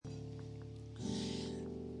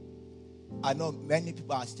I know many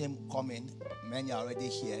people are still coming. Many are already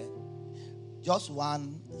here. Just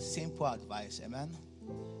one simple advice, amen?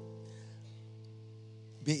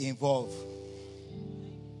 Be involved.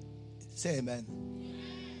 Say amen.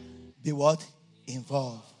 Be what?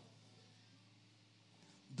 Involved.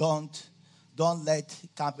 Don't let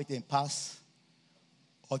Campmeeting pass,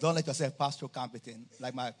 or don't let yourself pass through Campmeeting,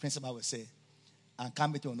 like my principal would say, and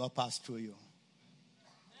Campmeeting will not pass through you.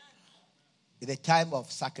 It's a time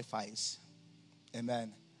of sacrifice.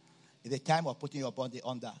 Amen. It's a time of putting your body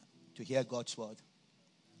under to hear God's word.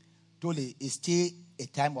 Truly, it's still a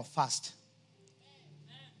time of fast.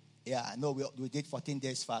 Yeah, I know we did 14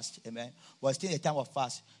 days fast. Amen. But it's still a time of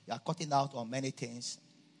fast. You are cutting out on many things.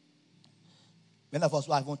 Many of us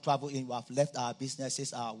who haven't traveled in, we have left our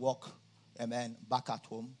businesses, our work, amen, back at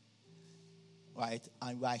home. Right?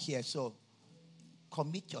 And we are here. So,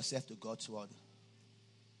 commit yourself to God's word.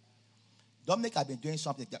 Dominic, I've been doing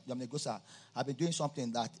something. Dominic Gusa, I've been doing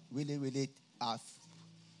something that really, really have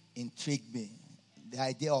intrigued me. The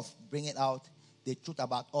idea of bringing out the truth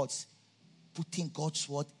about us, putting God's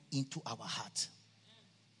word into our heart.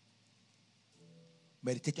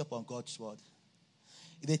 Meditate upon God's word.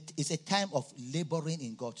 It's a time of laboring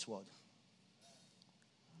in God's word.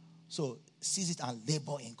 So seize it and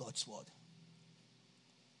labor in God's word.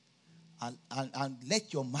 And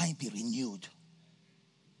let your mind be renewed.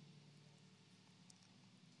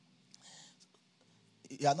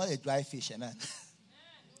 You are not a dry fish, amen.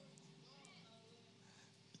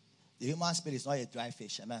 The human spirit is not a dry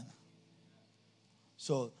fish, amen.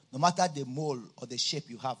 So no matter the mold or the shape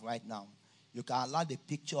you have right now, you can allow the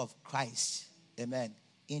picture of Christ, amen,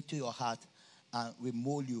 into your heart and will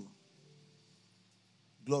mold you.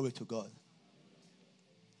 Glory to God.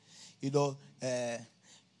 You know,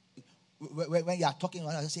 when you are talking,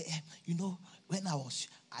 I say, you know, when I was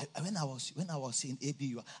in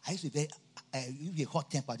ABU, I used to be very hot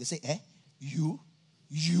temper. They say, you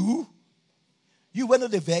went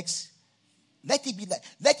on the vex. Let it be like,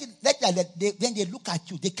 when they look at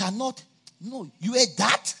you, they cannot. No, you are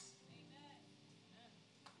that.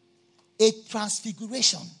 A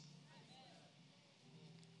transfiguration.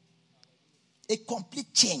 A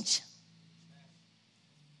complete change.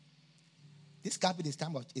 This camping is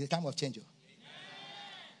a time of change.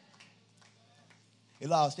 You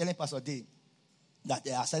know, I was telling Pastor D that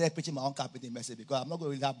I started preaching my own camping message because I'm not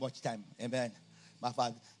going to really have much time. Amen. But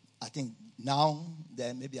I think now,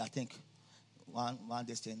 then maybe I think one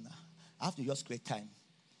day thing. I have to just create time.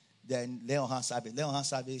 Then lay on hand service. Lay on hand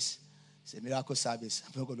service is a miracle service.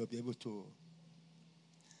 I'm not going to be able to.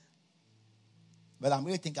 But I'm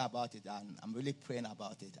really thinking about it and I'm really praying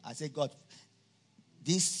about it. I say, God,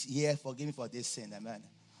 this year, forgive me for this sin. Amen.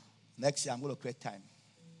 Next year, I'm going to create time.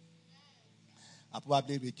 I'll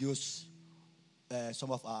probably reduce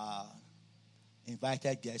some of our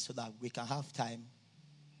invited guests so that we can have time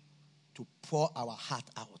to pour our heart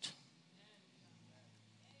out.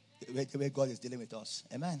 The way God is dealing with us.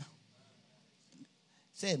 Amen.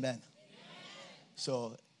 Say amen.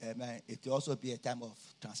 So, amen. It will also be a time of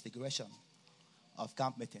transfiguration, of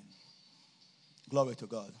Campmeeting. Glory to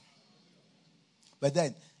God. But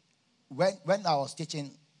then, when I was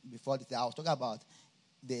teaching before this, I was talking about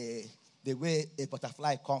the way a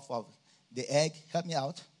butterfly comes from the egg. Help me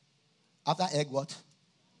out. After egg, what?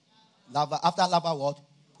 Larva. After larva, what?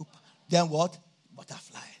 Poop. Then what?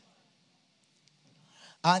 Butterfly.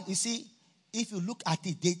 And you see, if you look at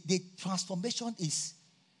it, the transformation is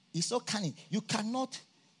so cunning. You cannot,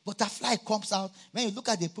 butterfly comes out. When you look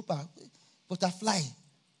at the pupa, butterfly,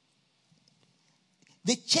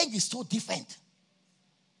 the change is so different.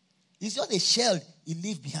 It's just a shell it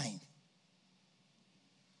leaves behind.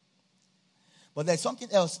 But there's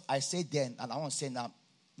something else I said then, and I want to say now,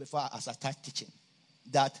 before as I start teaching,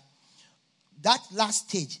 that last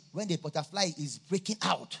stage, when the butterfly is breaking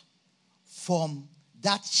out from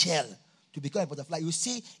that shell to become a butterfly, you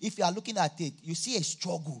see, if you are looking at it, you see a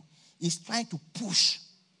struggle. It's trying to push.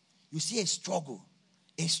 You see a struggle.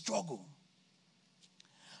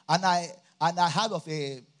 And I heard of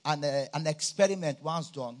an experiment once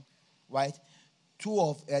done, right? Two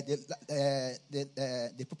of the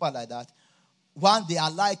people like that. One, they are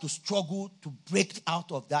like to struggle to break out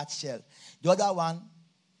of that shell. The other one,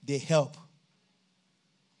 they help.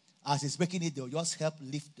 As it's breaking it, they'll just help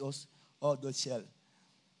lift all those shells.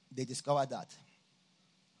 They discovered that.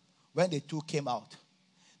 When the two came out,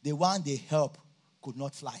 the one they helped could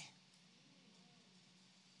not fly.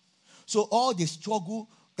 So all the struggle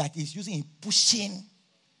that is using in pushing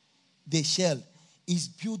the shell is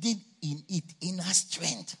building in it inner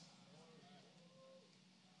strength.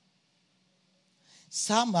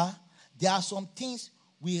 Summer, there are some things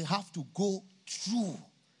we have to go through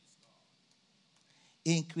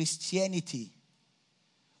in Christianity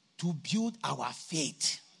to build our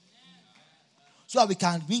faith so that we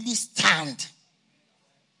can really stand.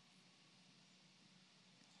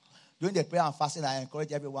 During the prayer and fasting, I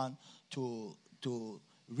encourage everyone to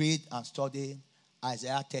read and study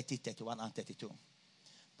Isaiah 30, 31, and 32,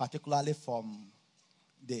 particularly from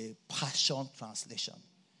the Passion Translation.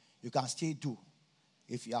 You can still do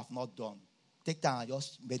if you have not done. Take time and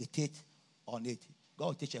just meditate on it. God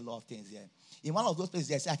will teach a lot of things here. In one of those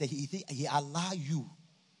places, he allow you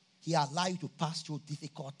to pass through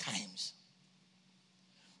difficult times.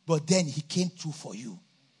 But then he came through for you.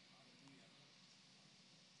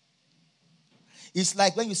 It's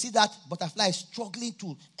like when you see that butterfly struggling to,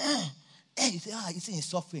 you say, it's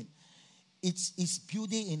suffering. It's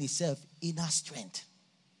building in itself inner strength.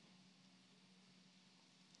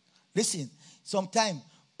 Listen, sometimes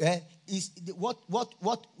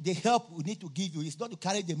what the help we need to give you is not to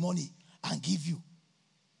carry the money and give you.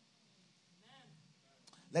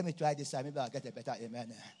 Let me try this side. Maybe I'll get a better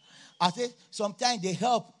amen. I say sometimes the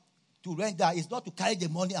help to render is not to carry the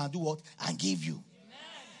money and do what? And give you.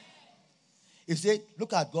 If say,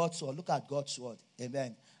 look at God's sword, look at God's sword.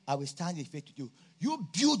 Amen. I will stand in faith to you. You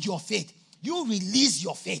build your faith. You release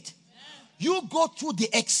your faith. You go through the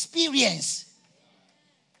experience.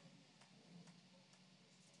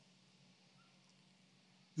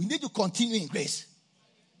 You need to continue in grace.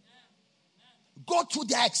 Go through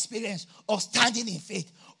the experience of standing in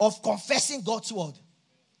faith, of confessing God's word.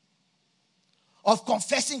 Of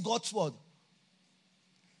confessing God's word.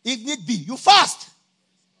 If need be, you fast.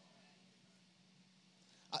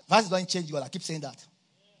 Fasting doesn't change God. I keep saying that.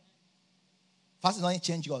 Fasting doesn't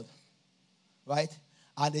change God. Right?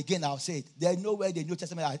 And again, I'll say it. There's nowhere in the New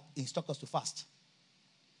Testament that instructs us to fast.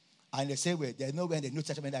 And in the same way, there's nowhere in the New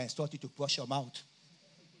Testament that instructs you to brush your mouth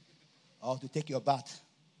or to take your bath.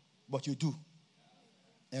 But you do.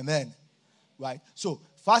 Amen. Right? So,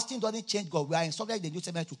 fasting doesn't change God. We are instructed in the New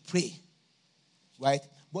Testament to pray. Right?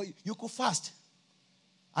 But you could fast.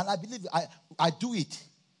 And I believe I do it.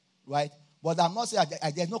 Right? But I'm not saying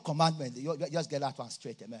there's no commandment. You just get that one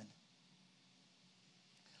straight. Amen.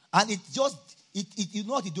 And it you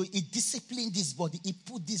know what it do? It disciplines this body. It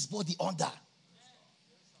put this body under.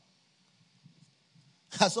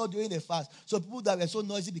 I saw during the fast. So people that were so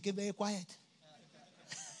noisy became very quiet.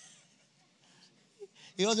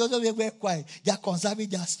 It was also very, very quiet. They are conserving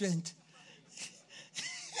their strength.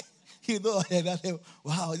 You know,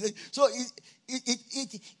 wow. So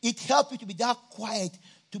it helps you to be that quiet,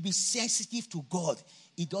 to be sensitive to God.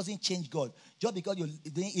 It doesn't change God. Just because you're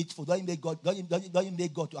doing it for doesn't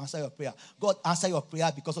make God to answer your prayer. God answer your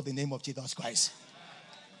prayer because of the name of Jesus Christ.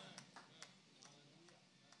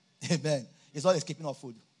 Amen. It's not escaping of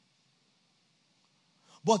food.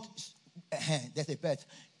 But there's a bet.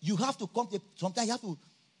 You have to come to, sometimes you have to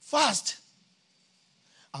fast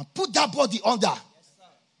and put that body under. Yes,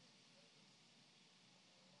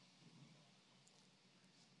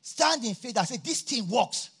 stand in faith and say, this thing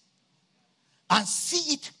works. And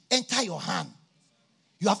see it enter your hand.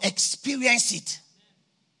 You have experienced it.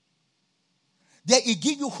 Then it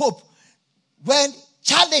gives you hope. When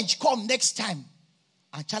challenge come next time,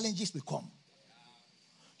 and challenges will come,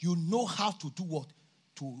 you know how to do what?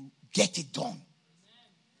 To get it done.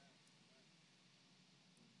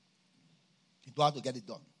 You know how to get it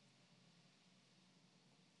done.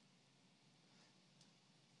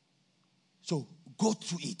 So go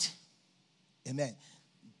through it. Amen.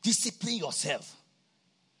 Discipline yourself.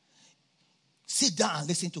 Sit down and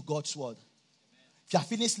listen to God's word. If you are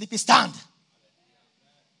feeling sleepy, stand.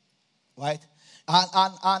 Right?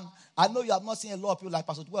 And I know you have not seen a lot of people, like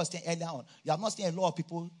Pastor Tuwa was saying earlier on. You have not seen a lot of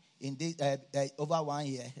people in this over 1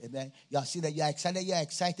 year. Amen. You have seen that you are excited. You are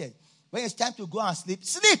excited. When it's time to go and sleep,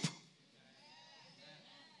 sleep.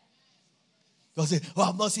 You say,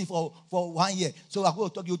 I've not seen for 1 year. So I'm going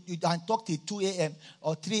to talk. You can talk till 2 a.m.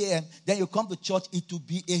 or 3 a.m. Then you come to church. It will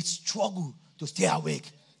be a struggle to stay awake.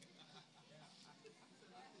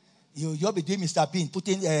 You'll be doing Mr. Bean,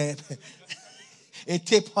 putting a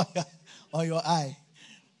tape on your eye.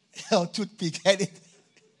 Or toothpick.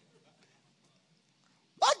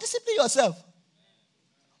 But discipline yourself.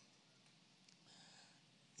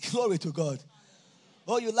 Glory to God.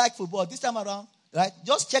 Oh, you like football. This time around, right?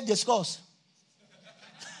 Just check the scores.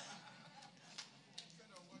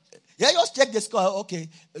 Yeah, just check the score. Okay,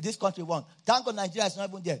 this country won. Thank God Nigeria is not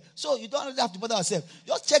even there. So you don't really have to bother yourself.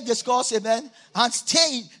 Just check the scores, amen, and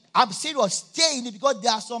stay. I'm serious. Stay in it because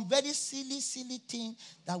there are some very silly things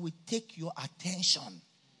that will take your attention.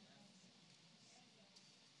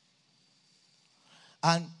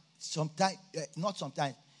 And sometimes, not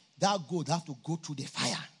sometimes, that gold have to go through the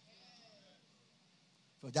fire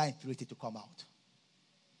for that impurity to come out.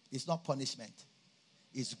 It's not punishment.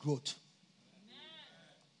 It's growth.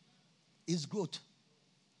 It's growth.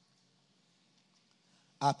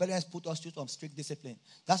 Our parents put us through some strict discipline.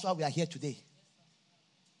 That's why we are here today.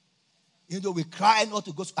 Even though we cry not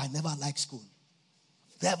to go to school. I never liked school.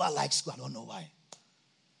 Never liked school. I don't know why.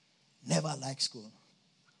 Never liked school.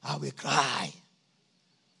 I will cry.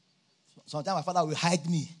 Sometimes my father will hide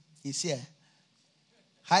me. He's here.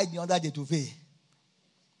 Hide me under the duvet.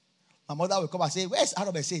 My mother will come and say, where's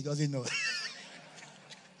Arome? Say he doesn't know.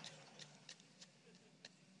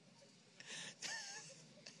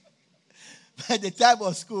 When the time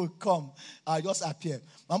of school come, I just appear.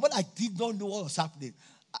 My mother did not know what was happening.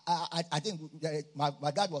 I think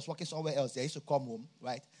my dad was working somewhere else. They used to come home,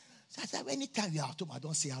 right? So I said, anytime you are at home, I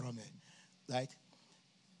don't see Arome, right?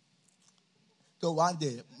 So one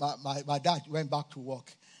day, my dad went back to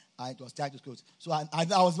work, and it was time to close. So I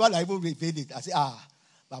was one I even revealed it. I said,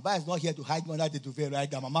 Baba is not here to hide me under the duvet right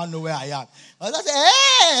now. Mama know where I am. I said,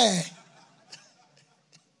 hey!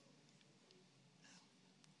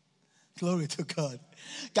 Glory to God.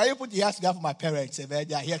 Can you put your hands together for my parents? Amen.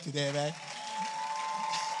 They are here today, man.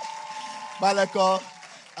 Malako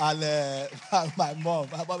and my mom.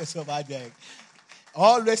 My mom is over there.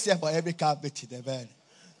 Always here for every camp meeting, amen.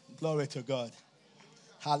 Glory to God.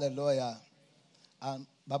 Hallelujah.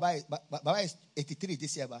 Baba is 83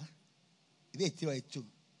 this year, ba? Is it 83 or 82?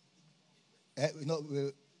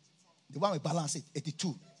 The one we balance it,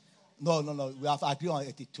 82. No. We have agreed on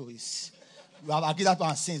 82. We have agreed that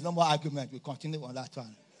one since. No more argument. We continue on that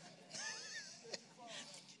one.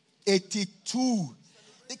 82.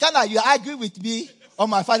 You argue with me on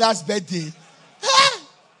my father's birthday.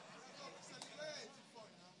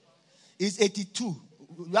 It's 82.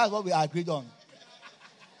 That's what we agreed on.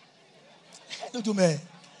 Look to me.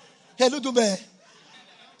 Hey, look to me.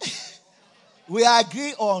 We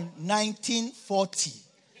agree on 1940.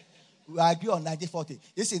 We agree on 1940.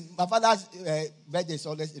 Listen, my father's birthday is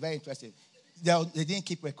always very interesting. They didn't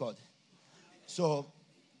keep record. So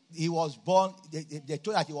he was born, they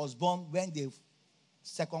told that he was born when the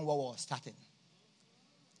Second World War was starting.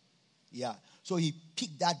 Yeah. So he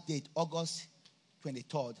picked that date, August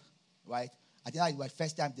 23rd, right? I think that was the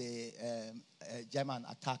first time the German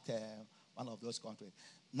attacked one of those countries.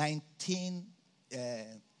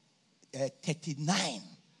 1939.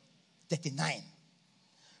 39.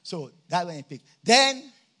 So that when he picked.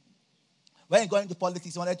 Then, when he got into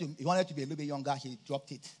politics, he wanted to be a little bit younger. He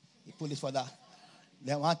dropped it. He pulled it further.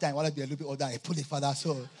 Then one time, he wanted to be a little bit older. He pulled it further.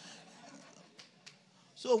 So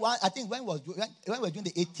I think when we were doing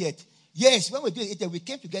the 80th, yes, when we were doing the 80th, we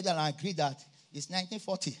came together and agreed that it's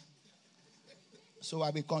 1940. So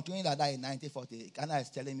I've been continuing that in 1940. Kana is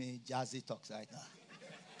telling me jazzy talks right now.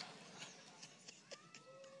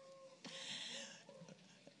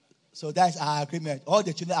 So that's our agreement. All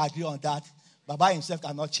the children agree on that. Baba himself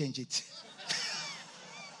cannot change it.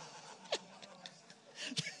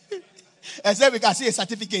 Except we can see a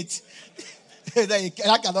certificate.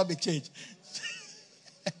 That cannot be changed.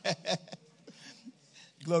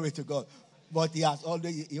 Glory to God. But he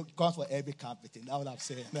comes for every camp meeting. That's what I'm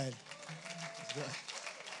saying. Man.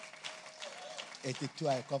 82,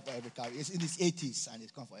 I come for every camp. It's in his 80s and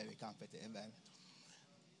he's come for every camp meeting. Amen.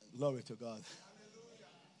 Glory to God.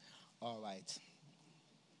 All right.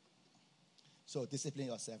 So discipline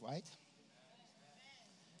yourself, right?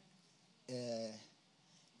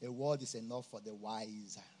 A word is enough for the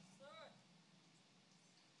wise.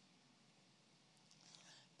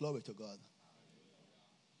 Glory to God.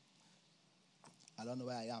 I don't know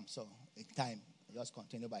where I am, so in time, I just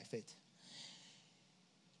continue by faith.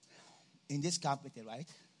 In this company, right?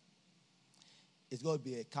 It's going to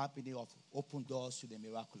be a company of open doors to the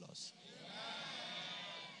miraculous.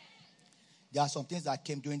 There are some things that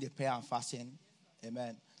came during the prayer and fasting,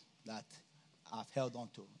 amen, that I've held on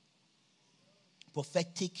to.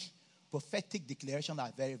 Prophetic declarations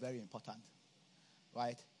are very, very important,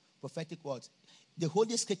 right? Prophetic words. The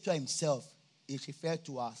Holy Scripture himself is referred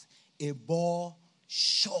to as a more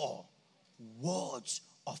sure words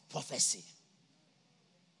of prophecy.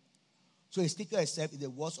 So the Scripture itself is the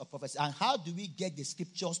words of prophecy. And how do we get the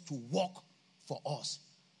Scriptures to work for us,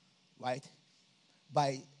 right?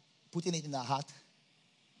 By putting it in our heart,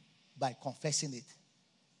 by confessing it.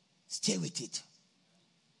 Stay with it.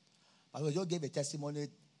 I just gave a testimony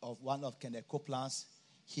of one of Kenneth Copeland's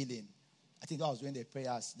healing. I think that was during the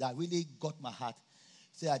prayers that really got my heart.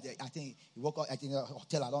 So I think he woke up, I think in a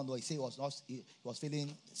hotel, I don't know. He said he was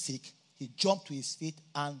feeling sick. He jumped to his feet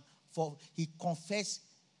and he confessed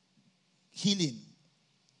healing.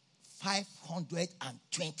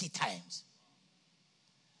 520 times.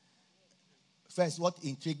 First, what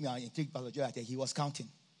intrigued me and intrigued Pastor Joy, he was counting.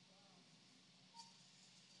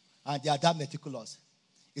 And they are that meticulous.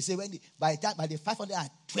 He said, by the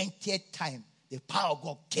 520th time, the power of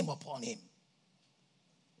God came upon him.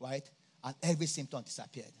 Right? And every symptom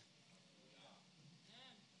disappeared.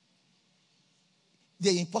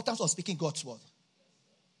 The importance of speaking God's word.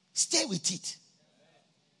 Stay with it.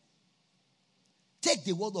 Take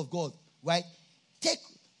the word of God, right? Take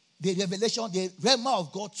the revelation, the rhema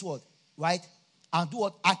of God's word, right? And do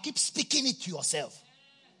what? And keep speaking it to yourself.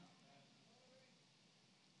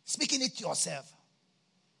 Speaking it to yourself.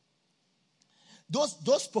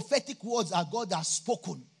 Those prophetic words that God has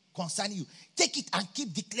spoken concerning you. Take it and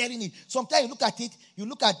keep declaring it. Sometimes you look at it, you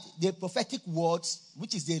look at the prophetic words,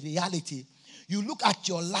 which is the reality. You look at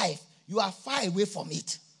your life, you are far away from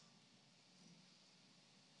it.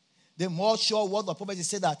 The more sure word of prophecy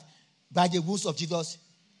said that by the wounds of Jesus,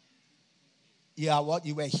 you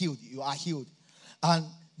were healed. You are healed. And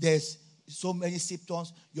there's so many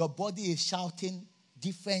symptoms. Your body is shouting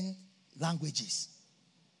different languages.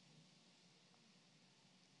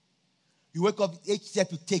 You wake up, each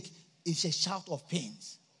step you take is a shout of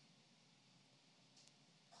pains.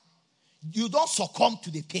 You don't succumb to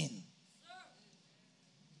the pain.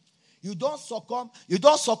 You don't succumb.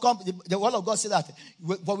 The word of God said that,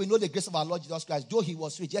 but we know the grace of our Lord Jesus Christ. Though he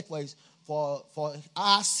was rich, yet for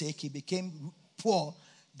our sake he became poor,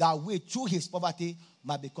 that we through his poverty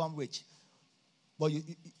might become rich. But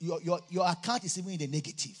your account is even in the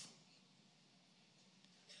negative.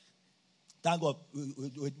 Thank God,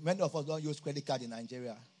 many of us don't use credit card in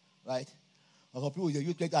Nigeria, right? For people who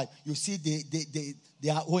use credit card, you see they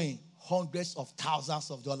are owing hundreds of thousands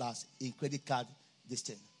of dollars in credit card this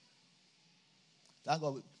thing. Thank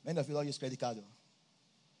God, many of you don't use credit card, though.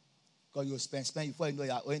 Because you spend before you know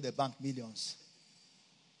you are owing the bank millions.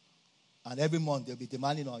 And every month they'll be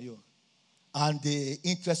demanding on you. And the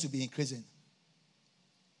interest will be increasing.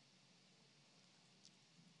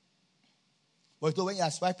 But when you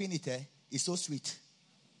are swiping it, it's so sweet.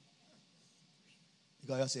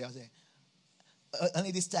 Because you say,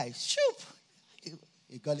 only this time, shoop.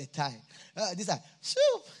 You got a time. This time,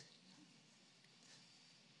 shoop.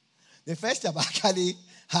 The first time I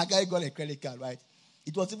got a credit card, right?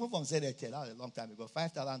 It was even from ZTL. That was a long time ago.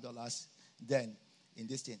 $5,000 then in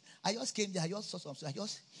this thing. I just came there. I just saw something. It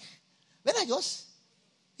just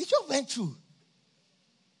went through.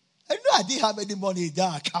 I know I didn't have any money in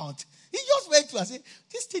that account. It just went through. I said,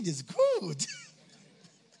 this thing is good.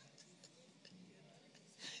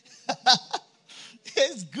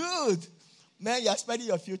 It's good. Man, you're spending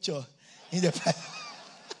your future in the past.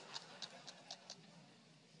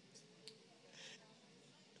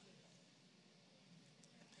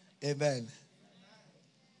 Amen.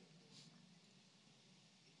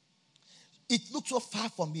 It looks so far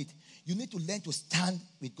from it. You need to learn to stand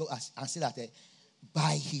with God and say that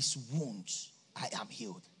by his wounds I am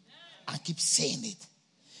healed. And keep saying it.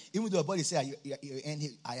 Even though your body says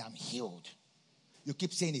I am healed. You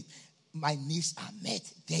keep saying it. My needs are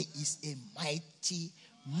met. There is a mighty,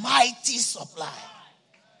 mighty supply.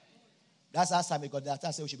 That's how Sammy got that.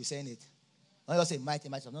 That's how we should be saying it. Not just say mighty,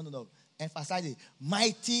 mighty. No. Emphasize it.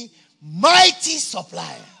 Mighty, mighty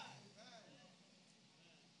supply.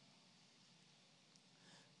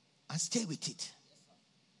 And stay with it.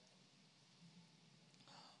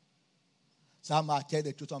 Some I tell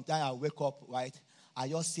the truth. Sometimes I wake up, right? I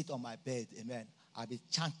just sit on my bed, amen. I'll be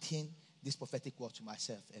chanting this prophetic word to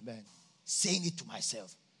myself, amen. Saying it to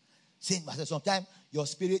myself. Saying myself. Sometimes your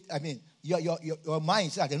spirit, your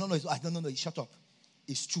mind says, no, shut up.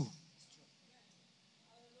 It's true.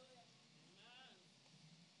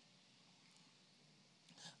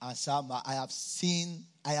 And some I have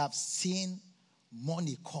seen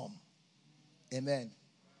money come, amen,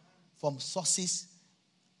 from sources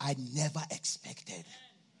I never expected.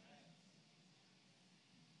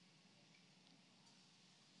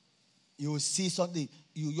 You will see something.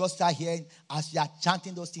 You just start hearing, as you are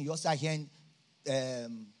chanting those things, you just start hearing a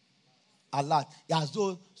lot. As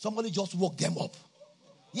though somebody just woke them up.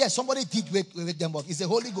 Yes, somebody did wake them up. It's the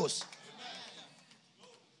Holy Ghost.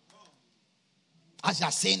 As you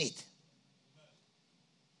are saying it.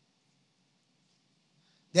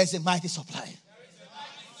 There's a mighty supply.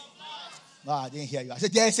 No, I didn't hear you. I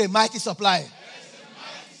said there is a mighty supply.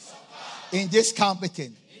 In this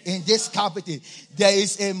Campmeeting. There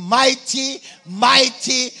is a mighty,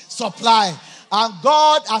 mighty supply. And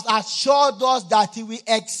God has assured us that he will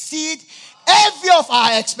exceed every of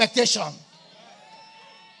our expectation.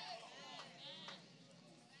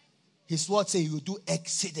 His word says he will do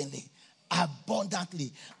exceedingly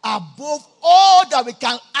abundantly, above all that we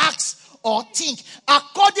can ask or think,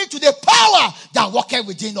 according to the power that worketh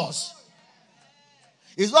within us.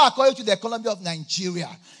 It's not according to the economy of Nigeria.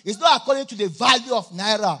 It's not according to the value of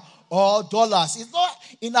naira or dollars. It's not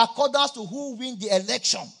in accordance to who win the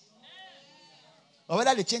election. Or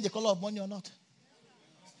whether they change the color of money or not.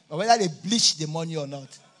 Or whether they bleach the money or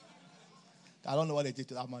not. I don't know what they did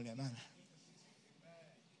to that money, man.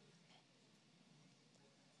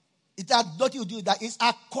 It has nothing to do with that. It's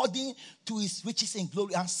according to his riches and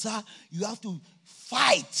glory. And sir, you have to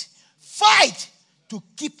fight to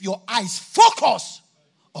keep your eyes focused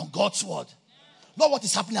on God's word. Not what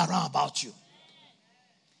is happening around about you.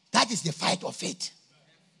 That is the fight of faith.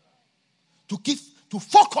 To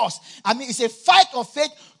focus. I mean, it's a fight of faith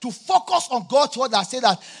to focus on God's word that says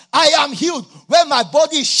that I am healed when my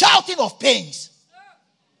body is shouting of pains.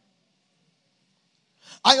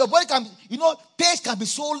 And your body can, pains can be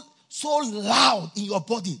so loud in your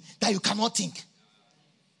body that you cannot think.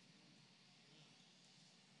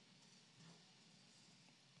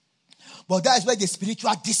 But that is where the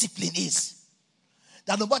spiritual discipline is.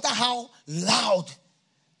 That no matter how loud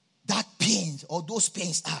that pain or those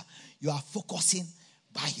pains are, you are focusing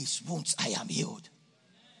by his wounds, I am healed.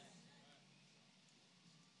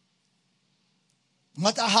 No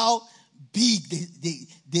matter how big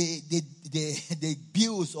the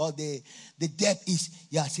bills or the debt is,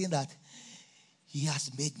 you are saying that he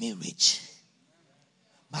has made me rich.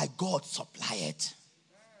 My God supply it.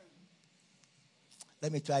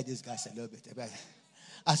 Let me try this, guys, a little bit.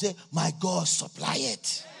 I say, my God supply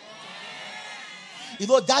it.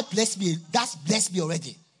 That blessed me. That's blessed me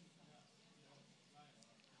already.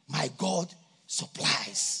 My God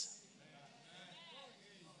supplies.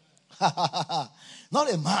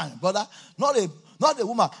 Not a man, brother. Not a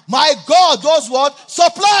woman. My God does what?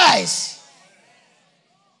 Supplies.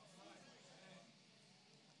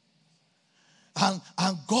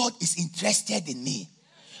 And God is interested in me.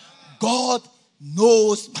 God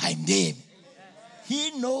knows my name.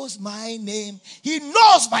 He knows my name. He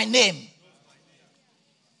knows my name.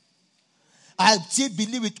 I still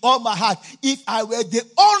believe with all my heart, if I were the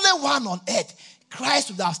only one on earth,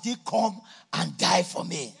 Christ would have still come and died for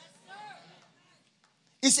me.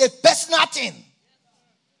 It's a personal thing.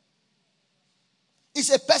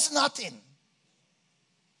 It's a personal thing.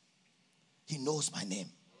 He knows my name.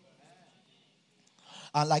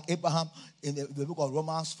 And like Abraham in the book of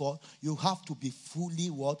Romans 4, you have to be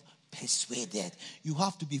fully what? Persuaded. You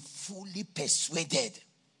have to be fully persuaded.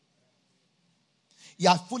 You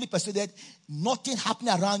are fully persuaded. Nothing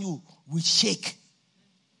happening around you will shake.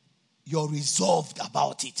 You're resolved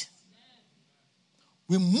about it.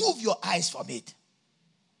 Remove your eyes from it.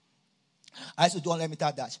 I used to do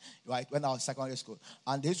unlimited dash, right, when I was in secondary school.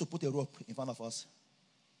 And they used to put a rope in front of us.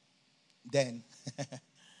 Then,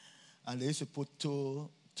 and they used to put two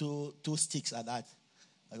sticks like that.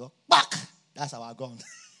 I go, back! That's our gun.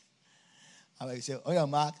 And when you say, on your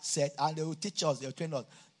mark, set, and they will teach us, they will train us,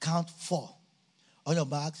 count 4. On your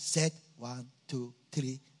mark, set, 1, 2,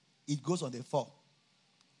 3. It goes on the 4.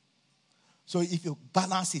 So if you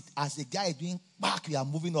balance it, as the guy is doing back, you are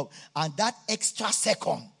moving up. And that extra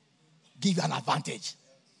second give you an advantage.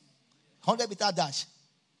 100-meter dash.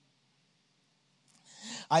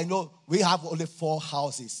 I know we have only 4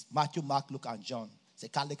 houses. Matthew, Mark, Luke, and John. It's a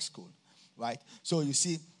Catholic school, right? So you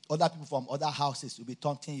see, other people from other houses will be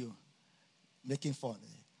taunting you, making fun.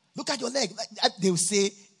 Look at your leg. They will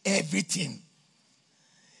say everything.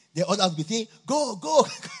 The others will be saying, go, go.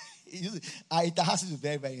 The house is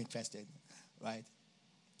very, very interested, right?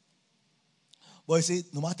 But you see,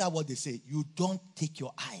 no matter what they say, you don't take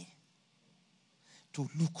your eye to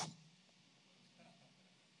look.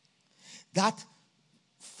 That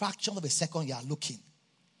fraction of a second you are looking,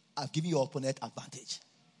 I've given your opponent advantage.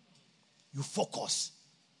 You focus.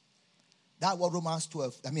 That's what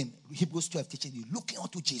Hebrews 12 teaching you. Looking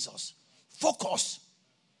unto Jesus. Focus.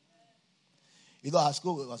 Our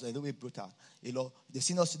school was a little bit brutal. The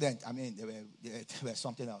senior student, they were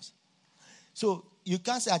something else. So you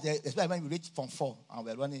can't say that, especially when we reach Form 4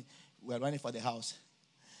 and we're running for the house.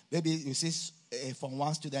 Maybe you see a Form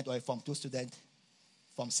 1 student or a Form 2 student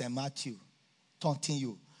from St. Matthew taunting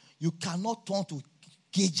you. You cannot taunt to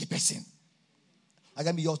gauge the person.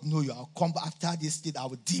 Let me just know you. I'll come back after this thing. I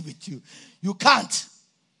will deal with you. You can't.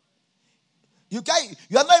 You can't.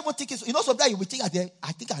 You are not even thinking. Sometimes you will think,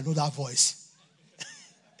 I think I know that voice.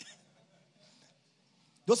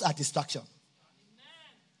 Those are distractions.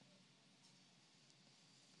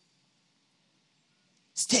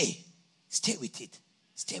 Stay with it.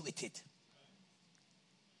 Stay with it.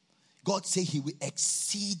 God said he will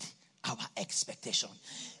exceed our expectation.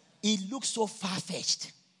 it looks so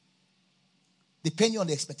far-fetched. Depending on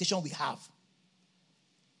the expectation we have.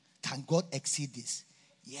 Can God exceed this?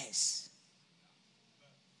 Yes.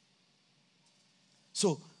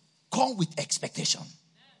 So, come with expectation.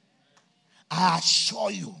 I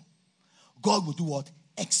assure you, God will do what?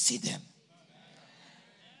 Exceed them.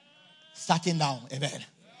 Starting now, amen.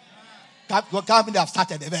 Campmeeting have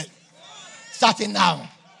started, amen. Starting now.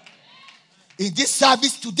 In this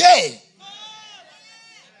service today,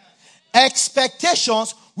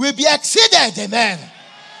 expectations will be exceeded, amen.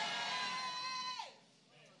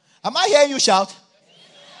 Am I hearing you shout?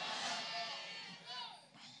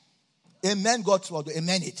 Amen, God's word.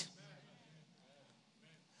 Amen it.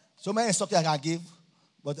 So many instructions I can give,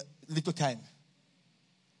 but little time.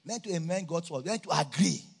 Learn to amen God's word. Learn to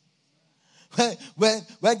agree. When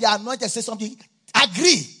the anointed says something,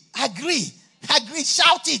 agree.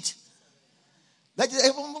 Shout it.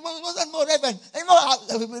 No, Reverend.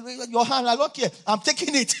 Your hand, I don't care. I'm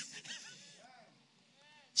taking it.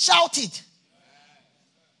 Shout it.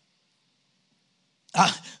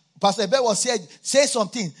 Pastor Ebel was saying, say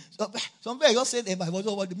something. Somebody just said, I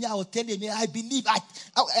will tell him, I believe. I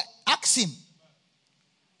ask him.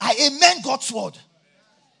 I amen God's word.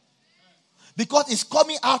 Because it's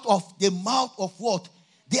coming out of the mouth of what?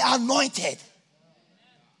 The anointed.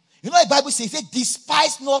 You know the Bible says,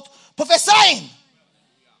 despise not prophesying.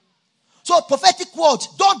 So prophetic words,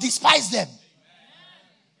 don't despise them.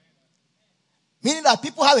 Meaning that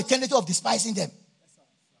people have a tendency of despising them.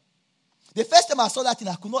 The first time I saw that thing,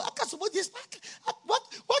 I can't suppose this.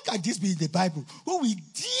 What can this be in the Bible? Who will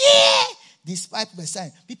dare despise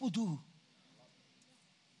prophesying? People do.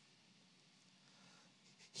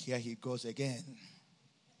 Here he goes again.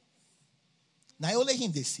 Now only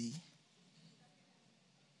him they see.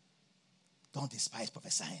 Don't despise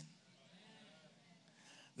prophesying.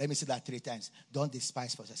 Let me say that 3 times. Don't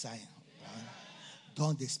despise prophesying. 1.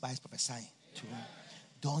 Don't despise prophesying. 2.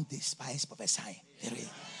 Don't despise prophesying. 3.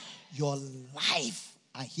 Your life,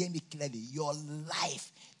 and hear me clearly, your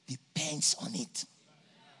life depends on it.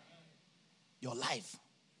 Your life.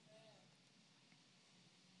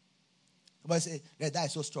 Somebody say, that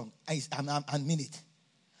is so strong. I mean it.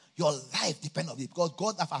 Your life depends on it. Because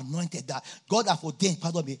God have anointed that. God have ordained,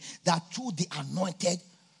 that through the anointed,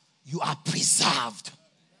 you are preserved.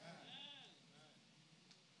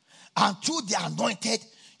 And through the anointed,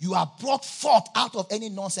 you are brought forth out of any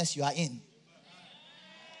nonsense you are in.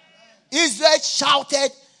 Israel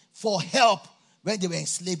shouted for help when they were in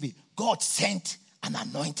slavery. God sent an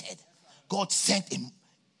anointed. God sent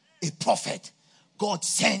a prophet. God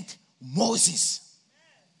sent Moses.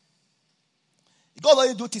 God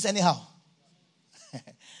only do things anyhow.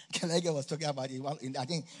 Kenege was talking about it. I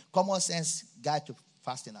think common sense guide to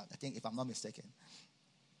fasting. I think, if I'm not mistaken,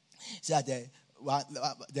 he said they were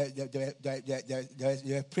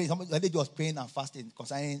praying. Somebody lady was praying and fasting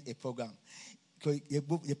concerning a program.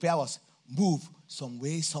 The prayer was, move some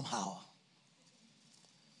way somehow.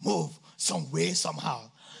 Move some way somehow.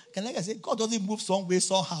 Kenege said, God doesn't move some way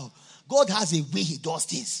somehow. God has a way He does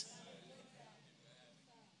this.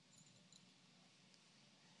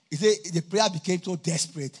 He said the prayer became so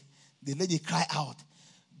desperate. The lady cried out,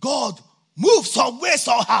 God, move some way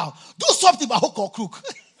somehow. Do something by hook or crook.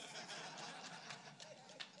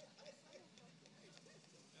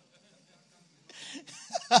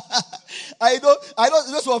 I don't,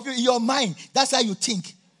 those of you in your mind, that's how you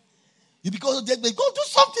think. You because they go, do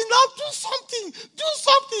something now, do something,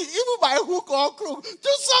 even by hook or crook, do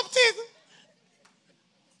something.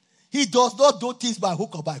 He does not do things by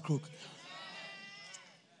hook or by crook.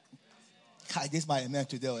 This is my amen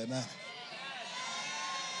today, amen.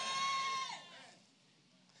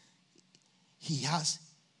 He has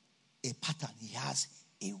a pattern. He has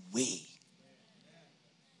a way.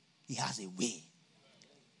 He has a way.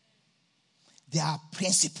 There are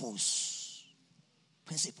principles.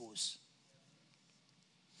 Principles.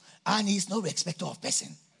 And He's no respecter of person.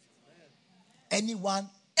 Anyone,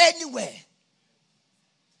 anywhere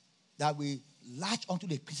that will latch onto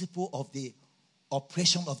the principle of the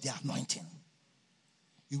operation of the anointing,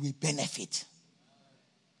 you will benefit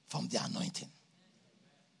from the anointing.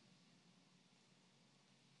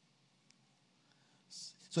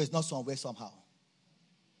 So it's not somewhere, somehow.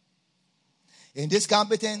 In this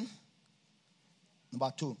campmeeting,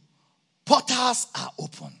 number 2, portals are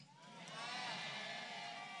open.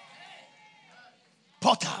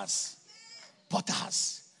 Portals.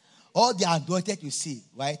 All the anointed you see,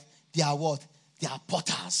 right? They are what? They are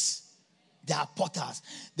portals. They are portals.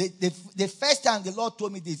 The first time the Lord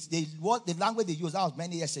told me this, the language they used, that was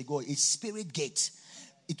many years ago, is spirit gate.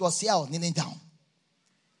 It was here I was kneeling down.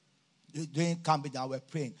 during Campmeeting, we're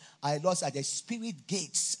praying. I lost that the spirit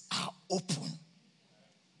gates are open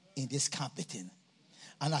in this Campmeeting.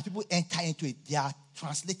 And as people enter into it, they are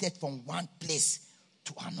translated from one place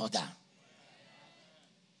to another.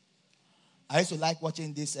 I used to like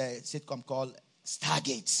watching this sitcom called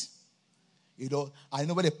Stargates. I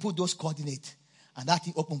know where they put those coordinates. And that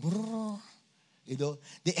thing open.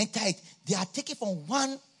 They enter it. They are taken from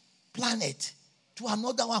one planet to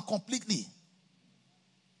another one completely.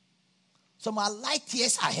 Some are light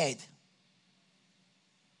years ahead.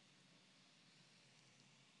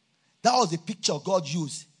 That was the picture God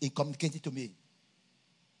used in communicating to me.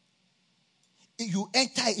 If you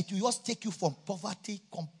enter, it will just take you from poverty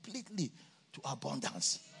completely to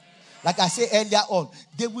abundance. Like I said earlier on,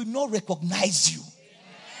 they will not recognize you.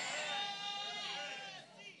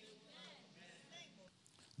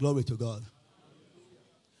 Glory to God.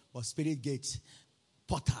 But spirit gates,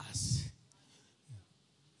 portals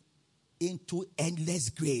into endless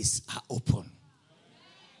grace are open.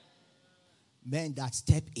 Men that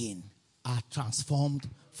step in are transformed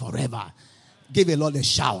forever. Give a Lord a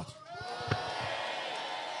shout.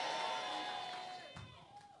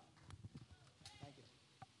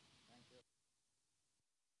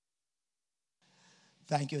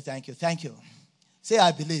 Thank you, thank you, thank you. Say,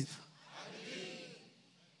 I believe.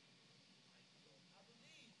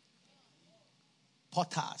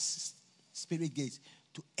 Portals, spirit gates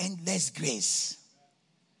to endless grace.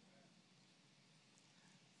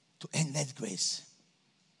 To endless grace.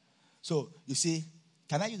 So, you see,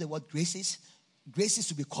 can I use the word graces? Graces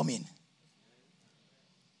to be coming.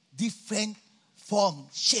 Different form,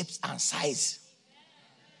 shapes, and size.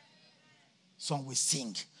 Some will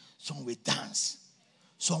sing, some will dance,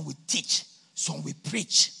 some will teach, some will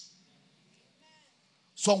preach,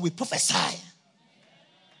 some will prophesy.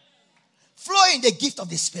 Flow in the gift of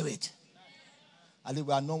the Spirit. I think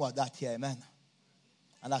we are known with that here, amen.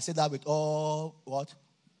 And I say that with all what?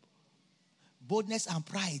 Boldness and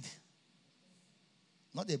pride.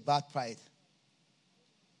 Not a bad pride.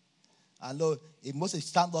 I know if Moses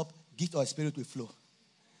stand up, gift of the Spirit will flow.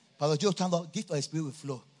 Pastor Joe stand up, gift of the Spirit will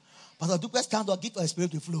flow. Pastor Dupe stand up, gift of the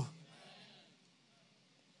Spirit will flow.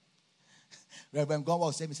 Reverend God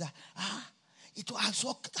was saying, I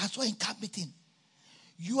saw in Campmeeting.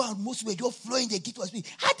 You and Moses were just flowing the gift of the Spirit.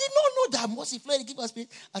 I did not know that Moses flowing the gift of the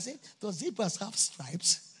Spirit. I said, does zebras have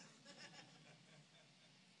stripes?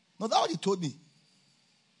 No, that's what he told me. He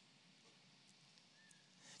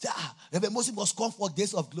said, Reverend Moses must come for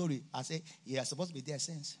days of glory. I said, yeah, supposed to be there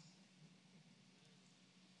since.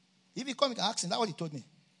 If you come, you can ask him. That's what he told me.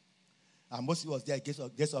 And Moses was there,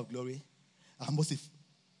 days of glory. And Moses,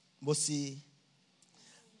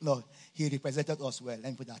 no, he represented us well.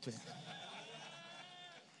 Let me put that way.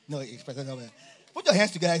 No, he represented us well. Put your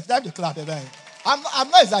hands together. It's time to clap. Amen. I'm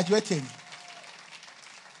not exaggerating.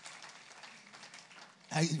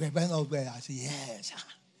 I represented us well. I said, yes.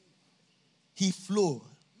 He flowed.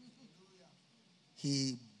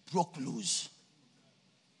 He broke loose.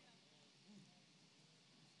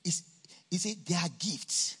 He said, they are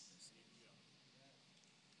gifts.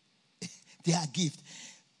 They are gifts.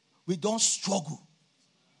 We don't struggle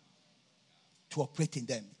to operate in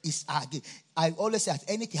them. It's our gift. I always say,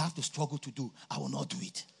 anything I have to struggle to do, I will not do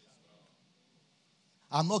it.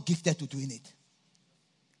 I'm not gifted to doing it.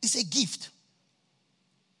 It's a gift.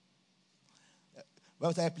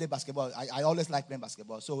 When I play basketball, I always like playing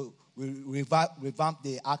basketball. So we revamped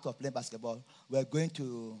the act of playing basketball. We're going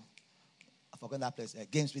to, I forgot that place,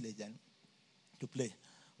 Games Village then, to play,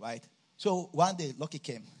 right? So one day, Lucky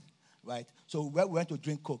came, right? So when we went to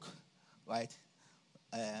drink Coke, right?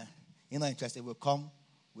 You're not interested, we'll come,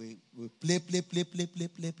 we play.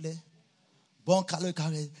 Burn calorie,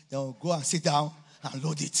 then we'll go and sit down and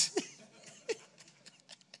load it.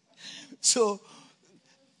 So,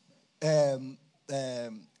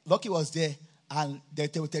 Lucky was there, and the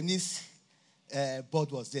table tennis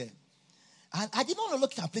board was there. And I did not know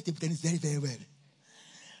Lucky can play table tennis very, very well.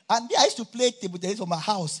 And I used to play table tennis from my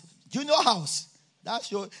house, junior house. That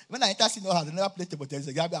show, when I entered senior house, I never played table tennis.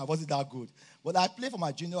 I wasn't that good. But I played for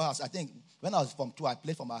my junior house. I think when I was from 2, I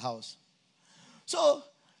played for my house. So,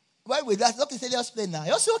 when we left, Lucky said, just play now. I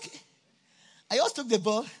was okay. I just took the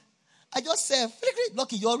ball. I just said,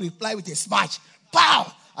 Lucky, you reply with a smash.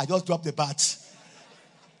 Pow! I just dropped the bat.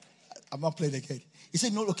 I'm not playing again. He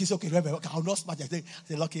said, no, Lucky, it's okay. Remember, I'll not smash. I said,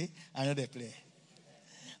 Lucky, I know they play.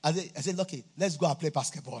 I said, Lucky, let's go and play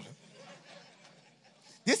basketball.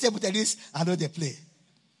 This table tennis, I know they play.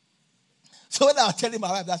 So when I was telling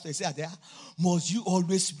my wife, that's what he said, must you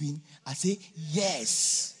always win? I say,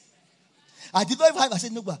 yes. I did not even have, I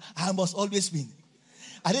said, no, but I must always win.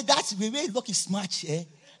 I said, that's the way Lucky smash,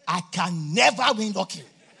 I can never win hockey.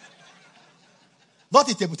 Not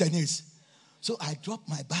in table tennis. So I dropped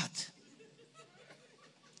my bat.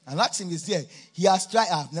 And asked him, is there. He has tried.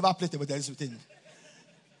 I've never played table tennis with him.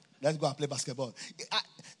 Let's go and play basketball.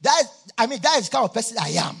 That is the kind of person I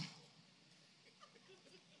am.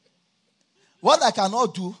 What I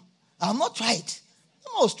cannot do, I'm not tried.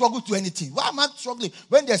 I'm not struggle to anything. Why am I struggling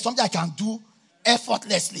when there's something I can do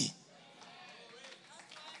effortlessly?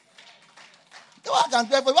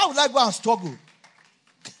 Why would I go and struggle?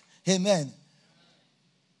 Amen.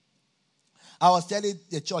 I was telling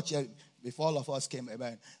the church before all of us came,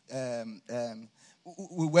 amen.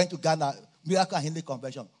 We went to Ghana, Miracle and Healing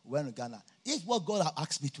Convention. We went to Ghana. This is what God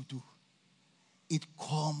asked me to do. It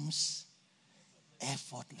comes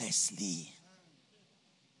effortlessly.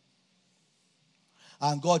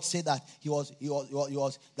 And God said that he was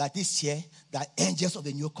that this year, that angels of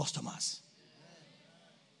the new customers.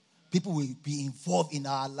 People will be involved in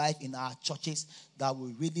our life, in our churches, that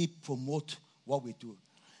will really promote what we do.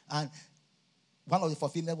 And one of the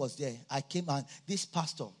fulfillment was there. I came and this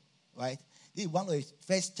pastor, right? This is one of the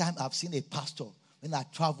first time I've seen a pastor when I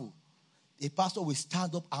travel. A pastor will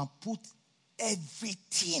stand up and put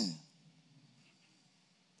everything.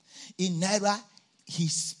 In Naira, he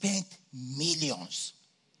spent millions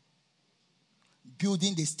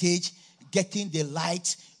building the stage, getting the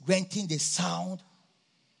lights, renting the sound.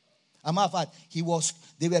 As a matter of fact,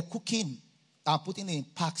 they were cooking and putting it in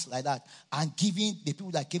packs like that and giving the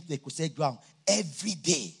people that came to the crusade ground every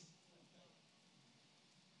day.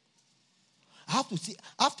 I have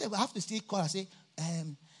to see call and say,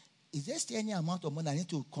 is there still any amount of money I need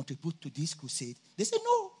to contribute to this crusade? They say,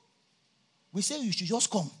 no. We say you should just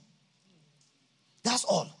come. That's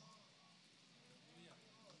all.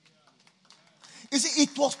 You see,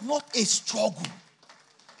 it was not a struggle.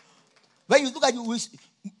 When you look at it,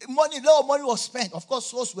 a lot of money was spent. Of course,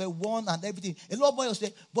 souls were won and everything. A lot of money was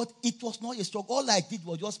spent, but it was not a struggle. All I did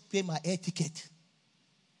was just pay my air ticket.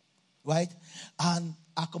 Right? And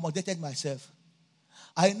accommodated myself.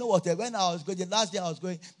 I know what, when I was going, the last day I was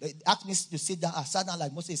going, they asked me to sit down. I sat down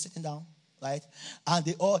like Moses is sitting down. Right? And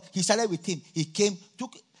he started with him. He came,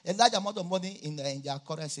 took a large amount of money in their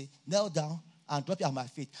currency, knelt down and dropped it at my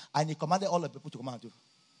feet. And he commanded all the people to come and do.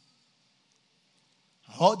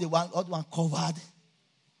 All the one covered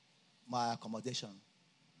my accommodation.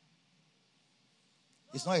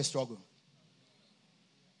 It's not a struggle.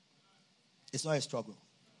 It's not a struggle.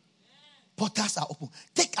 Portals are open.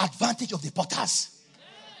 Take advantage of the portals.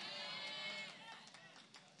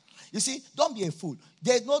 You see, don't be a fool.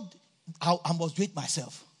 There's not, I must do it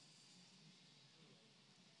myself.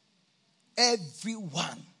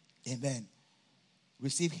 Everyone, amen,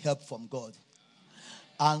 receive help from God.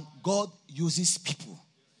 And God uses people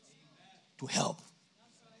to help.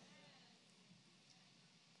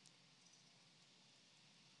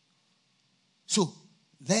 So,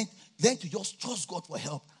 then to just trust God for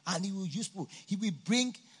help. And he will use people. He will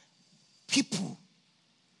bring people,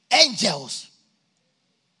 angels.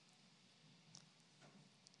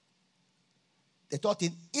 The thought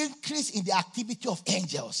in increase in the activity of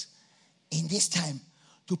angels in this time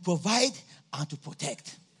to provide and to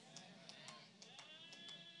protect.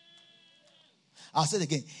 I'll say it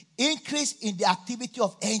again. Increase in the activity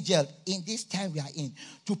of angels in this time we are in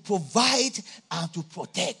to provide and to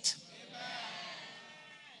protect.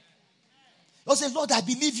 God says, Lord, I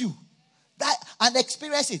believe you. That and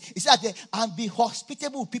experience it. He said, and be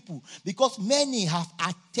hospitable people, because many have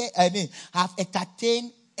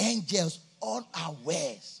entertained angels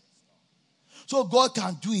unawares. So God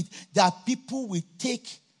can do it. That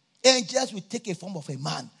angels will take a form of a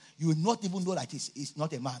man. You will not even know that it's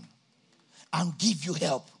not a man. And give you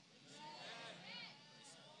help.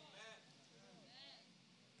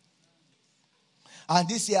 And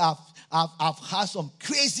this year I've had some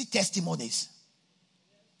crazy testimonies.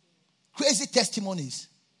 Crazy testimonies.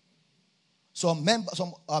 Some members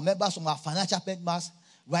from our financial members,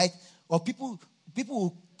 right? Or people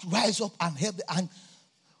who rise up and help. And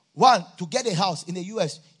one, to get a house in the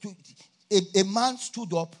U.S., a man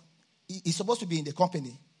stood up. He's supposed to be in the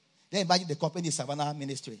company. Then imagine the company is Savannah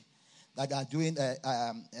Ministry that are doing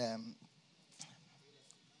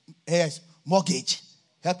mortgage,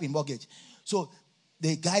 helping mortgage. So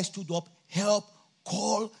the guy stood up, help,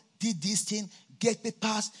 call, did this thing, get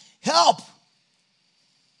papers, help.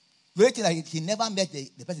 Waiting like he never met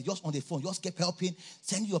the person, just on the phone, just kept helping,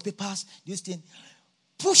 send your papers, this thing.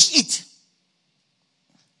 Push it.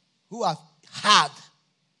 Who have had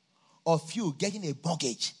of you getting a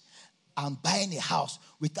mortgage and buying a house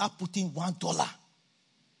without putting $1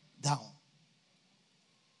 down?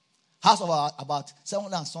 House of about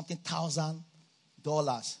 700 and something thousand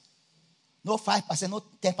No 5%, no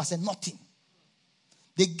 10%, nothing.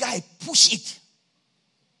 The guy pushed it.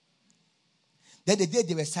 Then the day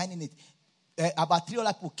they were signing it, about 3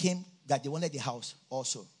 other people came that they wanted the house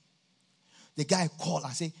also. The guy called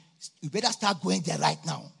and said, you better start going there right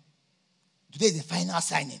now. Today is the final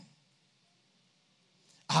signing.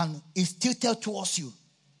 And it's tilted towards you.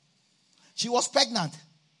 She was pregnant.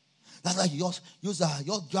 That's why you use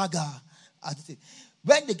your drug her.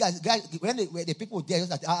 When the people there,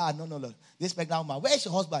 like, no. This pregnant woman, where is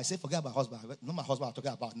your husband? I say, forget about husband. Not my husband I'm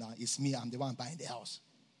talking about now. It's me. I'm the one buying the house.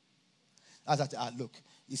 I said, look,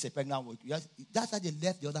 it's a pregnant woman. That's how they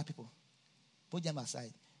left the other people. Put them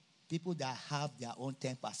aside. People that have their own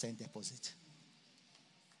 10% deposit.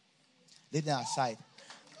 Leave them aside.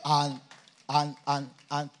 And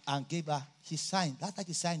gave her, she signed. That's like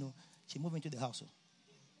she signed. She moved into the house.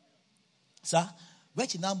 Sir, when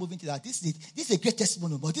she now moved into that, this is a great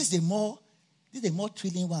testimony, but this is a more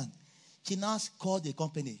thrilling one. She now called the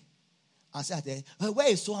company and said, where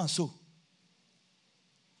is so and so?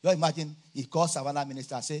 You imagine he called Savannah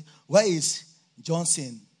minister and said, where is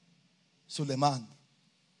Johnson Suleiman?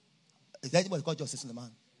 Is there anybody called Johnson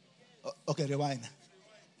Suleiman? Okay, rewind.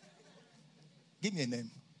 Give me a name.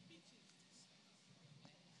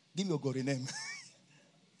 Give me a gory name.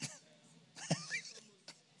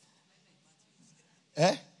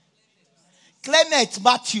 Clement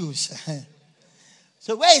Matthews.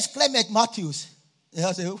 So where is Clement Matthews?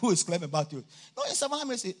 I say, who is Clement Matthews? No, in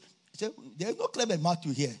some say, there is no Clement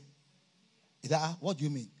Matthews here. Is that, what do you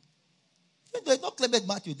mean? There is no Clement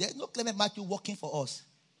Matthews. There is no Clement Matthews working for us.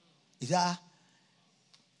 Is that?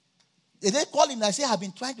 They call him. I say, I've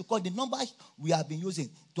been trying to call. The number we have been using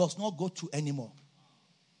does not go through anymore.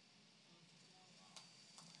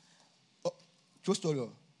 Oh, true story.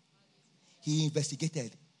 He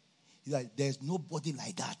investigated. He's like, there's nobody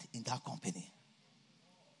like that in that company.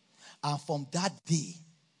 And from that day,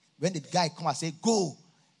 when the guy come and say, go,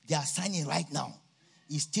 they are signing right now.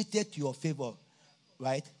 It's tilted to your favor,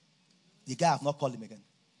 right? The guy have not called him again.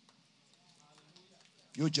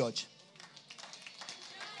 You judge.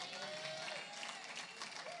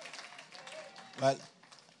 Well,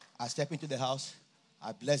 I step into the house.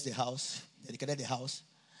 I bless the house. Dedicated the house.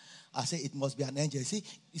 I say it must be an angel. You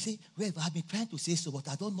see, well, I've been trying to say so, but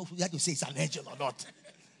I don't know if you have to say it's an angel or not.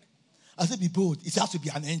 I said, be bold. It has to be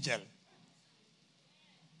an angel.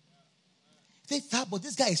 He said, but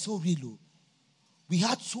this guy is so real. We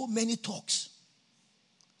had so many talks.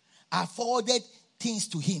 I forwarded things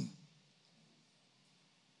to him.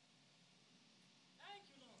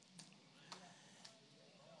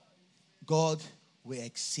 God will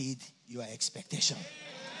exceed your expectation.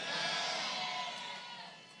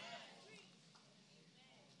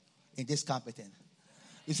 In this Campmeeting.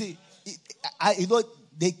 You see,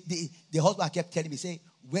 the husband kept telling me, say,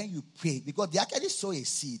 when you pray, because they actually sow a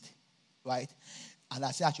seed, right? And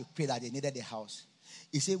I said I should pray that they needed a house.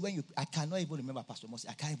 He said, I cannot even remember, Pastor Moses,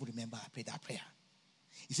 I can't even remember I prayed that prayer.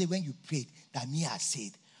 He said, when you prayed, that me I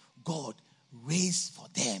said, God, raise for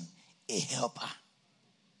them a helper.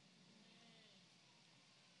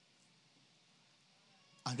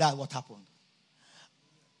 And that's what happened.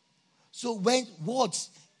 So when words,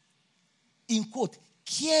 in quote,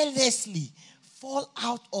 carelessly fall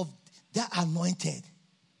out of the anointed,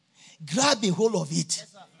 grab a hold of it.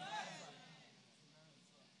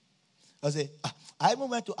 I say, I even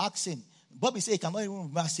went to ask him. Bobby said he cannot even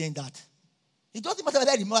remember saying that. It doesn't matter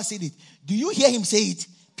whether he remember saying it. Do you hear him say it?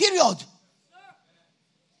 Period.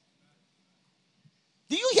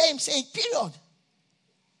 Do you hear him say it? Period.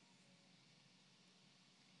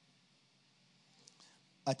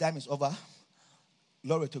 Our time is over.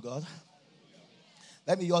 Glory to God.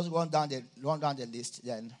 Let me just run down the list.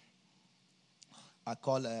 Then I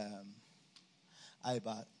call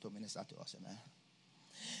Iba to minister to us. Amen.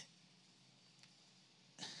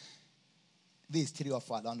 This is 3 or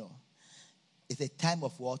 4, I don't know. It's a time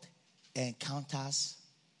of what? Encounters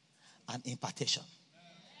and impartation.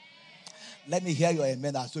 Let me hear your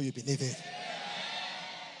amen as though you believe it.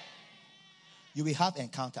 You will have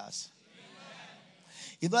encounters.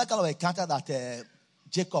 You know that kind of encounter that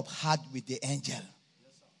Jacob had with the angel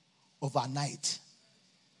overnight.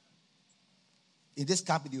 In this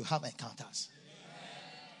camp, you have encounters.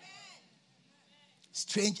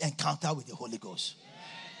 Strange encounter with the Holy Ghost.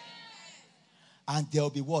 And there will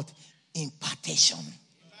be what? Impartation.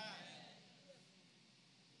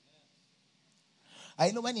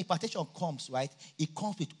 I know when impartation comes, right? It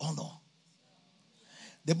comes with honor.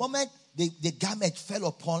 The moment the garment fell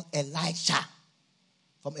upon Elisha,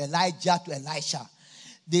 from Elijah to Elisha,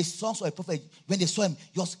 the sons of a prophet, when they saw him,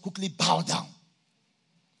 just quickly bowed down.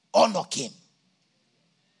 Honor came.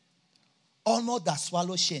 Honor that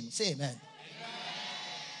swallows shame. Say amen.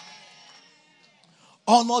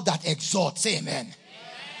 Honor that exalts. Say amen.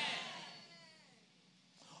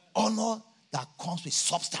 Honor that comes with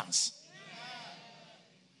substance.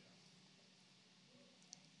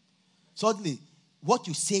 Suddenly, what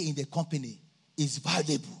you say in the company is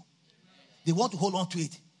valuable. They want to hold on to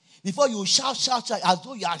it. Before you shout, as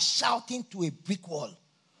though you are shouting to a brick wall.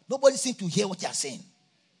 Nobody seems to hear what you are saying.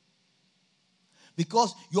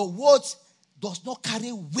 Because your words does not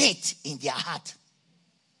carry weight in their heart.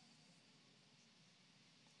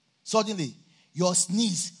 Suddenly, your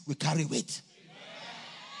sneeze will carry weight.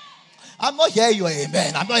 I'm not hearing your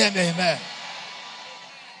amen. I'm not hearing your amen.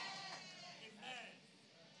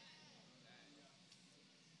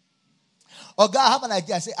 Oh God, I have an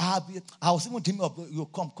idea. I say, I was even dreaming of you.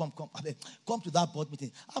 Come. Come to that board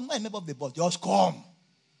meeting. I'm not a member of the board. Just come.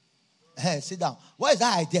 Hey, sit down. What is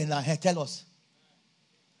that idea now? Hey, tell us.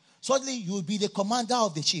 Suddenly, you will be the commander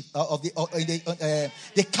of the ship,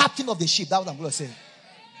 the captain of the ship. That's what I'm going to say.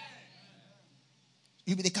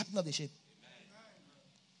 You'll be the captain of the ship.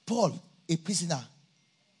 Paul, a prisoner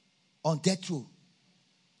on death row,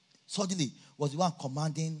 suddenly was the one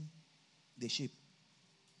commanding the ship.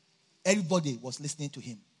 Everybody was listening to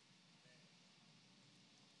him.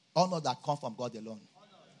 Honor that comes from God alone.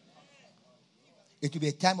 It will be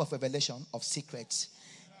a time of revelation of secrets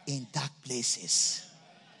in dark places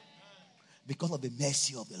because of the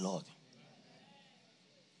mercy of the Lord.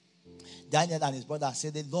 Daniel and his brother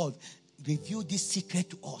said, the Lord, reveal this secret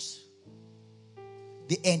to us.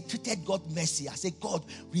 They entreated God's mercy. I said, God,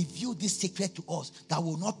 reveal this secret to us that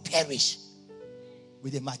will not perish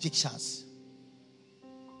with the magicians.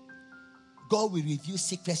 God will reveal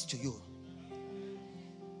secrets to you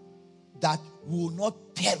that will not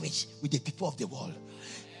perish with the people of the world.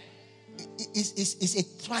 It's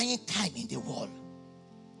a trying time in the world.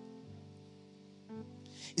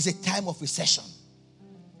 It's a time of recession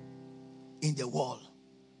in the world.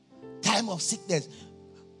 Time of sickness.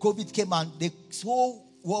 COVID came and the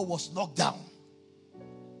whole world was locked down.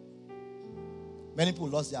 Many people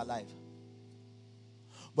lost their life.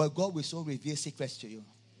 But God will so reveal secrets to you.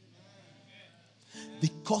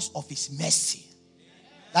 Because of his mercy.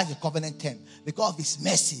 That's the covenant term. Because of his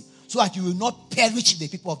mercy. So that you will not perish the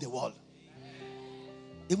people of the world.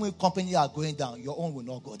 Even if companies are going down, your own will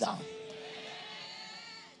not go down.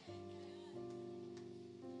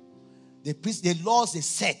 The laws they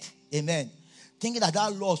set, amen, thinking that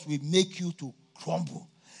laws will make you to crumble.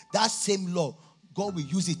 That same law, God will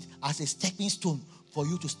use it as a stepping stone for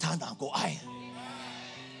you to stand and go higher.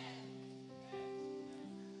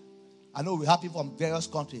 I know we have people from various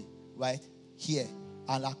countries, right, here,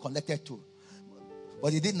 and are connected to.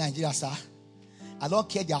 But they did Nigeria, sir. I don't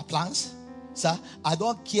care their plans, sir. I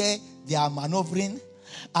don't care their maneuvering.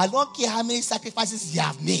 I don't care how many sacrifices they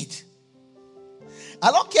have made.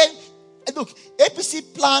 I don't care. Look,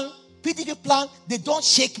 APC plan, PDP plan, they don't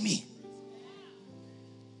shake me.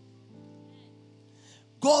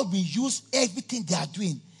 God will use everything they are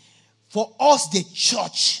doing for us, the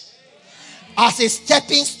church, as a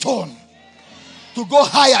stepping stone to go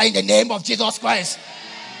higher in the name of Jesus Christ.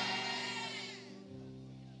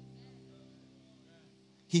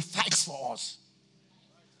 He fights for us.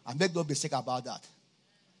 And make no mistake about that.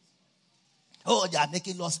 Oh, they are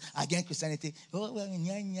making laws against Christianity. Oh, well,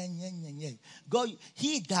 God,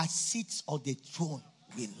 he that sits on the throne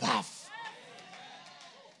will laugh.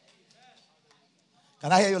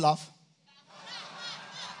 Can I hear you laugh?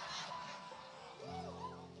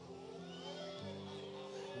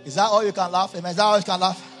 Is that all you can laugh? Amen. Is that all you can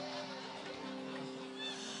laugh?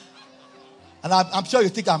 And I'm sure you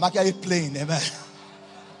think I'm actually playing. Amen.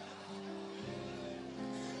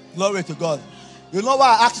 Glory to God. You know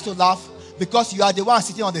why I asked you to laugh? Because you are the one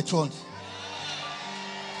sitting on the throne.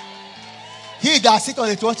 He that sits on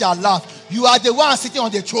the throne shall laugh. You are the one sitting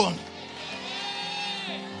on the throne.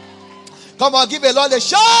 Come on, give the Lord a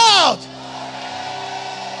shout.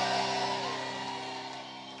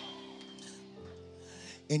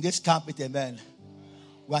 In this camp with amen,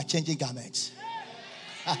 we are changing garments.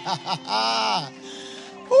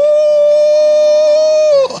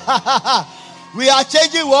 We are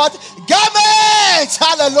changing what? Garments.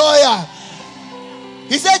 Hallelujah.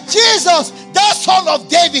 He said, Jesus, thou son of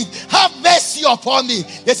David, have mercy upon me.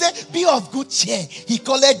 They said, be of good cheer. He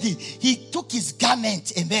collected it. He took his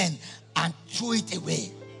garment, amen, and threw it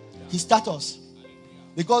away. His status.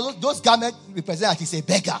 Because those garments represent that he's a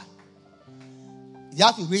beggar. You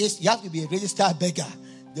have to be a registered beggar.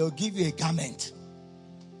 They will give you a garment.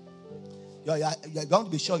 You don't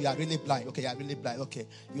be sure you are really blind. Okay, you are really blind. Okay,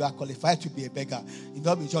 you are qualified to be a beggar. You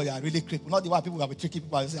don't be sure you are really crippled. Not the one people will be tricking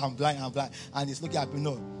people and say, I'm blind, and it's looking at you.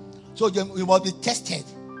 No. So you must be tested.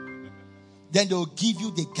 Then they will give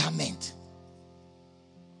you the garment.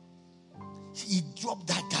 He dropped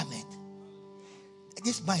that garment.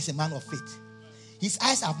 This man is a man of faith. His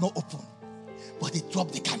eyes have not opened, but he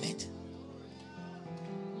dropped the garment.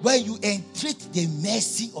 When you entreat the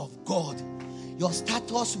mercy of God, your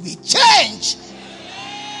status will change.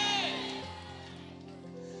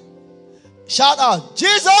 Shout out,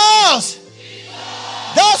 Jesus,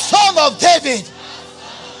 thou Son of David,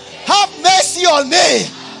 have mercy on me.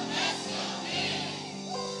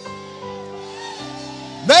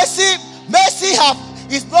 Mercy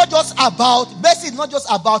is not just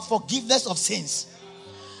about forgiveness of sins.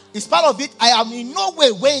 It's part of it. I am in no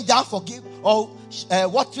way weighing down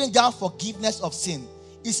watering down forgiveness of sin.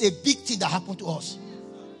 It's a big thing that happened to us.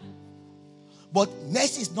 But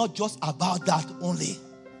mercy is not just about that only.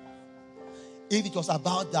 If it was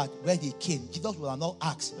about that when he came, Jesus would have not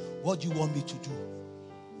asked, what do you want me to do?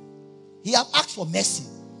 He have asked for mercy.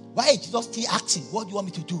 Why is Jesus still asking, what do you want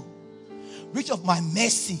me to do? Which of my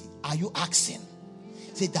mercy are you asking?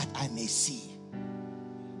 Say that I may see.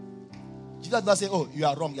 Jesus doesn't say, oh, you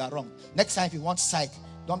are wrong, you are wrong. Next time if you want sight,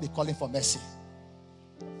 don't be calling for mercy.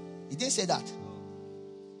 He didn't say that.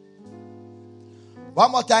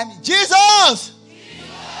 One more time. Jesus,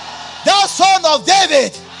 thou Son of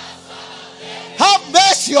David, have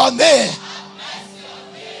mercy on me.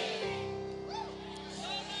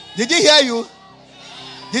 Did he hear you?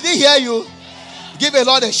 Did he hear you? Give a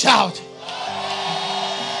Lord a shout.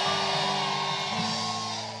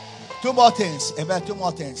 Two more things. Amen. Two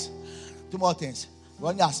more things. Two more things.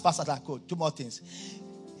 Running as fast as I could. Two more things.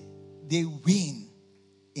 The wind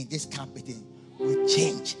in this campmeeting will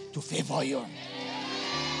change to favor you.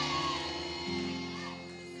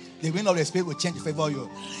 The wind of the Spirit will change to favor you.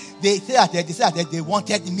 They say that they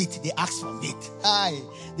wanted meat. They asked for meat.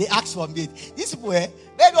 They asked for meat. These people were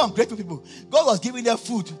very ungrateful people. God was giving them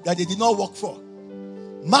food that they did not work for.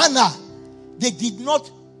 Manna, they did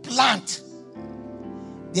not plant.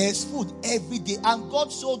 There's food every day. And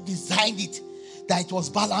God so designed it that it was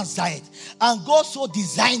balanced diet. And God so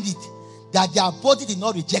designed it that their body did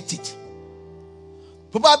not reject it.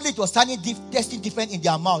 Probably it was tasting different in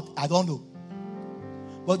their mouth. I don't know.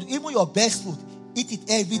 But even your best food, eat it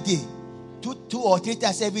every day. Two or three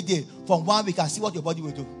times every day. From 1 week and see what your body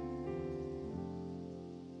will do.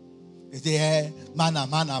 They say, manna.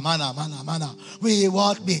 We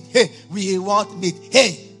want meat. Hey, we want meat.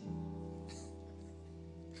 Hey.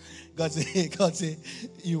 God say,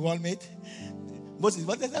 you want meat? Moses,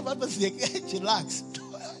 what is that? Moses say, relax.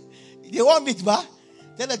 They want meat, but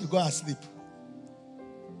tell them to go and sleep.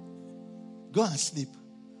 Go and sleep.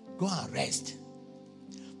 Go and rest.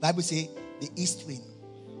 Bible says the east wind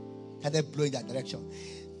started blowing that direction.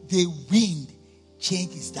 The wind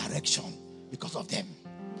changed its direction because of them.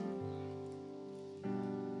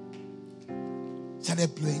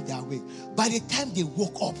 Started blowing their way. By the time they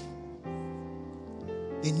woke up,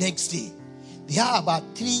 the next day, they are about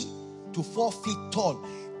 3 to 4 feet tall,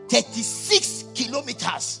 36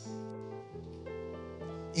 kilometers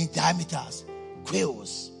in diameters.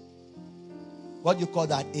 Quails. What do you call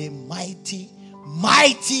that? A mighty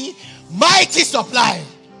supply.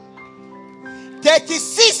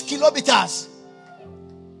 36 kilometers.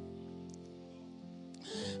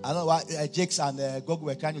 I know what Jakes and Gogo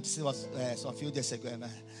were trying to deceive us some few days ago.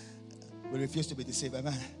 Amen. We refuse to be deceived.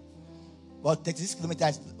 Amen. But 36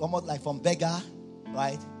 kilometers, almost like from Beggar,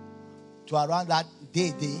 right, to around that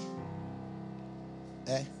day,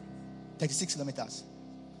 36 kilometers.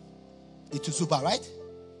 It's to Zuba, right?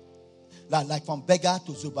 Like from Beggar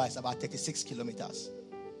to Zuba is about 36 kilometers.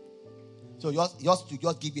 So just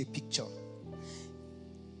to give you a picture.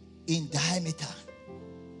 In diameter,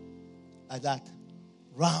 like that,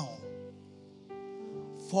 round,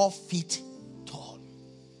 4 feet tall.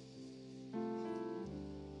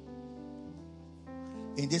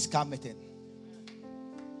 In this campmeeting,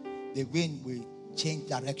 the wind will change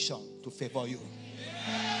direction to favor you.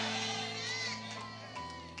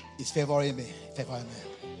 It's favoring me.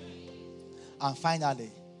 And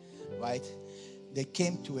finally, right, they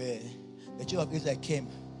came to the children of Israel came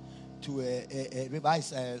to a river.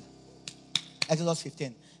 It's Exodus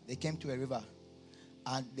 15. They came to a river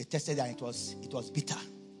and they tasted it and it was bitter.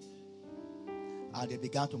 And they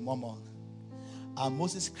began to murmur. And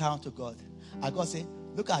Moses cried to God. And God said,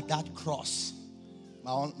 look at that cross.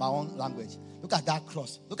 My own language. Look at that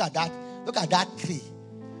cross. Look at that tree.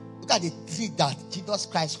 Look at the tree that Jesus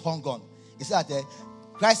Christ hung on. He said that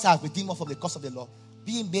Christ has redeemed us from the curse of the law.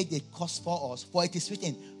 being made a curse for us. For it is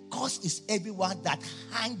written, cursed is everyone that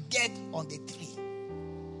hangeth on the tree.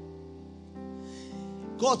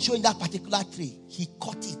 God showing that particular tree, he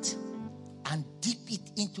cut it and dipped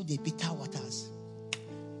it into the bitter waters.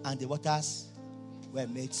 And the waters were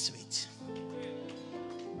made sweet.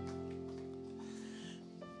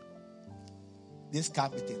 This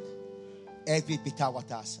Campmeeting, every bitter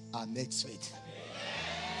waters are made sweet.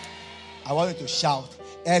 I want you to shout,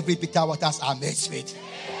 every bitter waters are made sweet.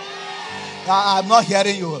 I'm not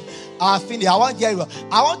hearing you. I'm finished. I want to hear you.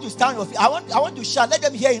 I want to stand your feet. I want to shout. Let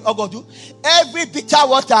them hear in Ogodu. Every bitter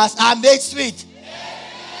waters are made sweet.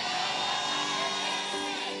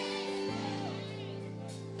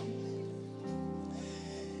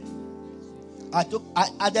 I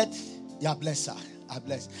added, yeah, bless her. I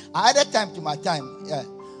bless. I added time to my time. Yeah,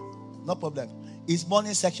 no problem. It's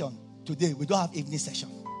morning section. Today, we don't have evening section.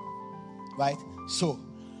 Right? So,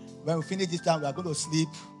 when we finish this time, we are going to sleep.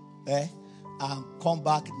 And come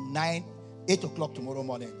back 8 o'clock tomorrow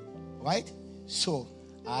morning. Right? So,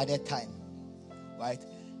 I added time. Right?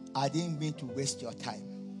 I didn't mean to waste your time.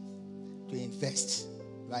 To invest.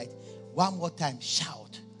 Right? One more time,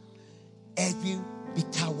 shout. Every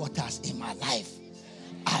bitter waters in my life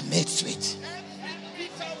are made sweet. Every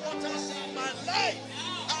bitter waters in my life